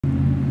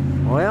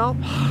Well,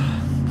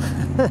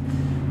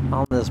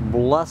 on this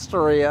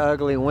blustery,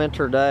 ugly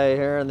winter day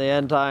here in the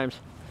end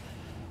times.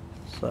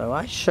 So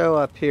I show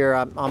up here,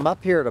 I'm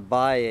up here to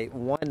buy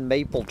one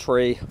maple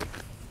tree.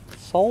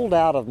 Sold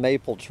out of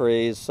maple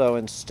trees, so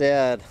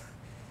instead,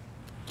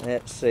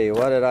 let's see,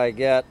 what did I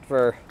get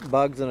for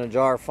Bugs in a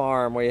Jar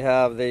Farm? We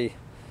have the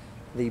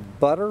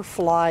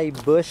butterfly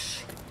bush.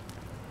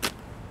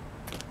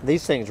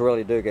 These things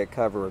really do get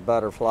covered with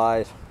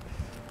butterflies.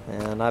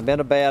 And I've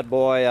been a bad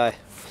boy. I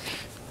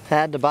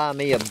had to buy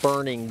me a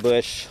burning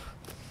bush.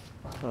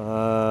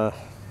 They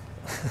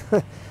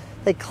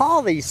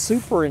call these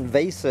super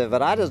invasive,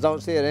 but I just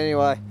don't see it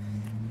anyway.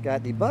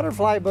 Got the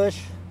butterfly bush,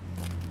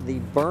 the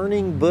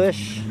burning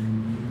bush.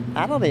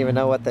 I don't even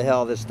know what the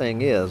hell this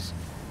thing is.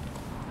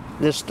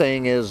 This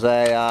thing is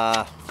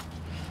a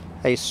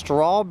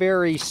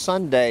strawberry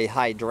sundae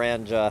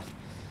hydrangea.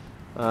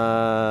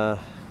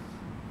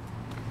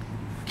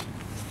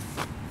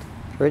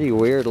 Pretty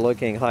weird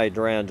looking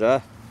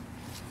hydrangea.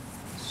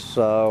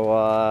 So,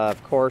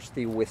 of course,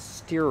 the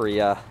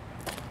wisteria.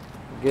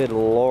 Good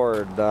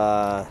Lord.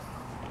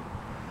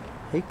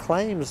 He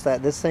claims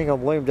that this thing will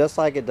bloom just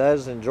like it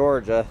does in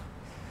Georgia.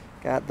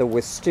 Got the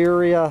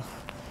wisteria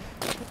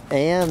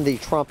and the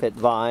trumpet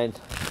vine.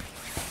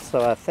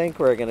 So I think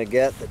we're going to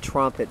get the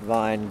trumpet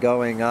vine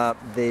going up.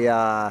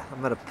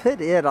 I'm going to put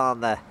it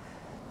on the,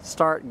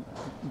 start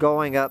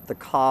going up the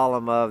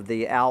column of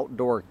the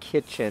outdoor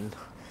kitchen.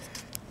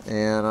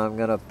 And I'm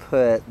going to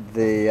put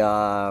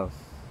the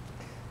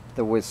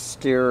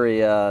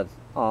wisteria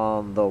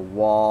on the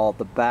wall,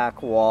 the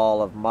back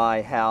wall of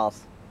my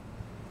house,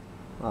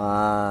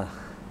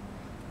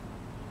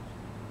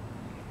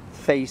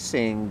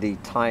 facing the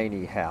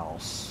tiny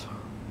house.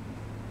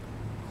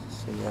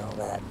 See how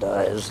that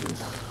does. And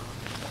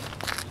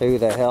who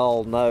the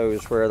hell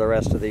knows where the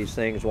rest of these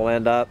things will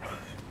end up.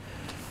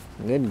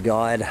 Good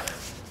God.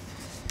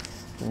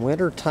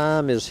 Winter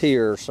time is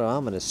here, so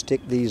I'm going to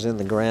stick these in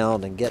the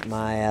ground and get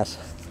my ass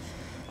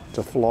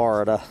to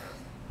Florida.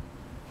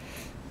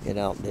 Get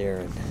out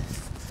there and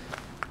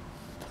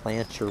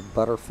plant your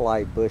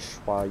butterfly bush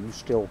while you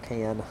still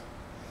can.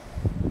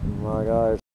 Oh my gosh.